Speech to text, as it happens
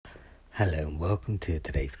Hello and welcome to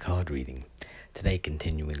today's card reading. Today,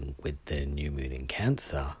 continuing with the new moon in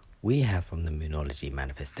Cancer, we have from the Moonology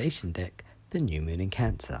Manifestation deck the new moon in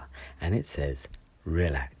Cancer, and it says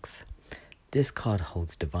relax. This card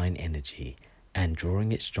holds divine energy, and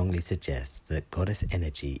drawing it strongly suggests that goddess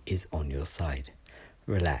energy is on your side.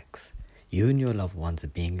 Relax. You and your loved ones are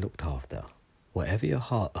being looked after. Whatever your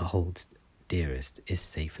heart holds dearest is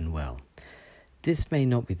safe and well. This may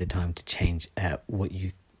not be the time to change what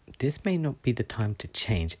you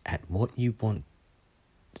want.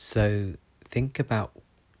 So think about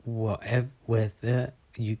whether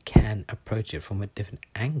you can approach it from a different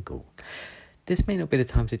angle. This may not be the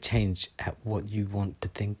time to change at what you want to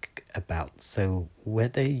think about. So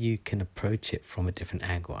whether you can approach it from a different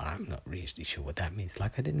angle, I'm not really sure what that means.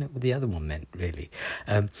 Like I didn't know what the other one meant, really.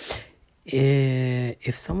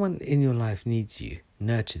 If someone in your life needs you,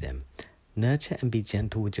 nurture them. Nurture and be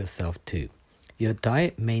gentle with yourself too. Your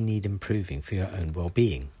diet may need improving for your own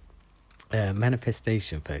well-being.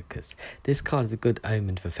 Manifestation focus. This card is a good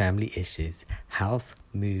omen for family issues, house,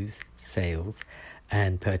 moves, sales,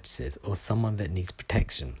 and purchases, or someone that needs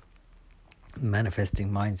protection. Manifesting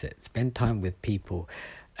mindset. Spend time with people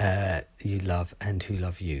you love and who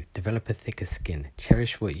love you. Develop a thicker skin.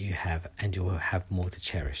 Cherish what you have, and you will have more to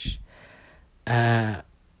cherish.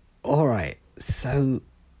 Alright, so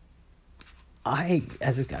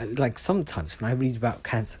sometimes when I read about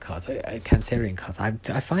Cancer cards, Cancerian cards, I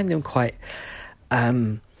find them quite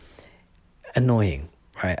annoying,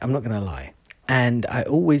 right? I'm not going to lie. And I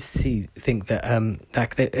always think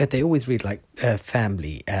that they always read like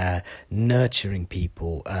family, nurturing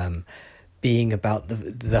people, being about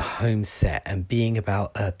the home set, and being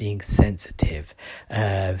about being sensitive,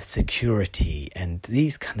 security, and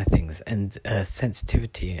these kind of things, and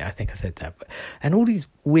sensitivity. I think I said that, and all these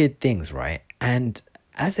weird things, right? And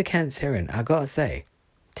as a Cancerian, I gotta say,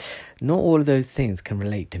 not all of those things can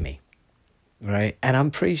relate to me, right? And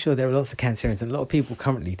I'm pretty sure there are lots of Cancerians and a lot of people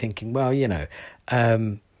currently thinking, well, yes,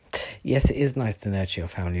 it is nice to nurture your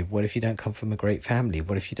family. What if you don't come from a great family?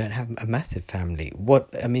 What if you don't have a massive family?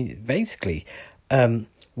 What do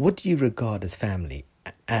you regard as family?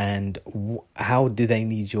 And how do they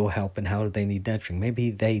need your help, and how do they need nurturing?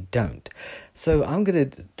 Maybe they don't. So I'm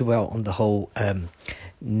going to dwell on the whole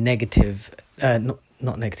negative, not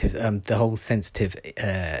negative, the whole sensitive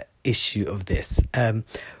issue of this.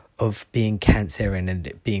 Of being Cancerian and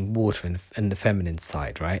it being water and the feminine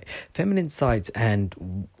side, right? Feminine sides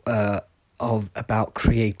and about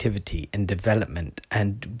creativity and development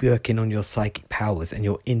and working on your psychic powers and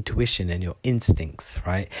your intuition and your instincts,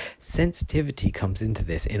 right? Sensitivity comes into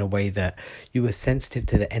this in a way that you are sensitive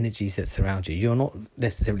to the energies that surround you. You're not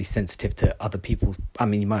necessarily sensitive to other people's,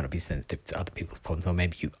 you might not be sensitive to other people's problems, or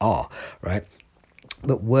maybe you are, right?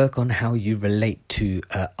 But work on how you relate to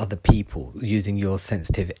other people using your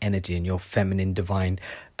sensitive energy and your feminine divine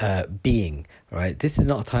being, right? This is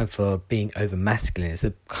not a time for being over masculine. It's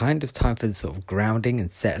a kind of time for sort of grounding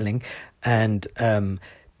and settling and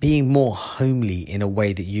being more homely in a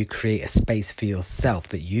way that you create a space for yourself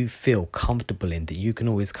that you feel comfortable in, that you can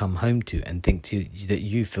always come home to and that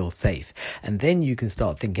you feel safe. And then you can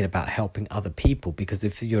start thinking about helping other people, because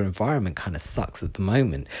if your environment kind of sucks at the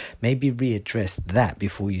moment, maybe readdress that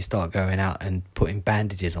before you start going out and putting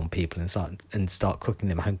bandages on people and start cooking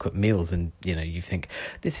them home-cooked meals. And, you think,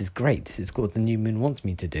 this is great, this is what the new moon wants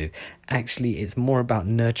me to do. Actually, it's more about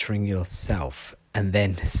nurturing yourself and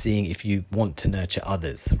then seeing if you want to nurture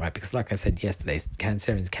others, right? Because like I said yesterday,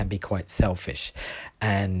 Cancerians can be quite selfish,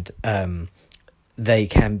 and they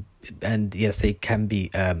can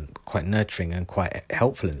be quite nurturing and quite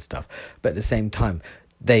helpful and stuff. But at the same time,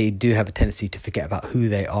 they do have a tendency to forget about who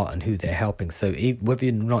they are and who they're helping. So whether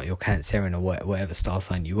you're not your Cancerian or whatever star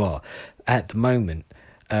sign you are, at the moment,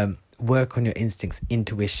 work on your instincts,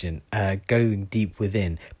 intuition, going deep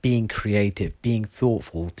within, being creative, being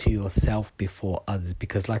thoughtful to yourself before others.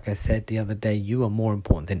 Because like I said the other day, you are more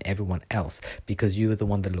important than everyone else, because you are the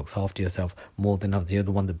one that looks after yourself more than others. You're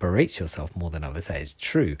the one that berates yourself more than others. That is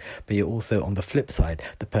true. But you're also, on the flip side,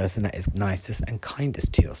 the person that is nicest and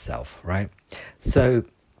kindest to yourself, right? So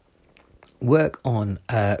work on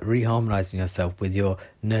reharmonizing yourself with your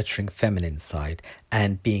nurturing feminine side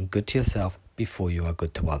and being good to yourself before you are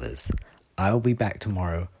good to others. I'll be back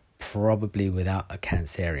tomorrow, probably without a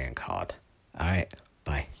Cancerian card. All right,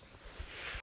 bye.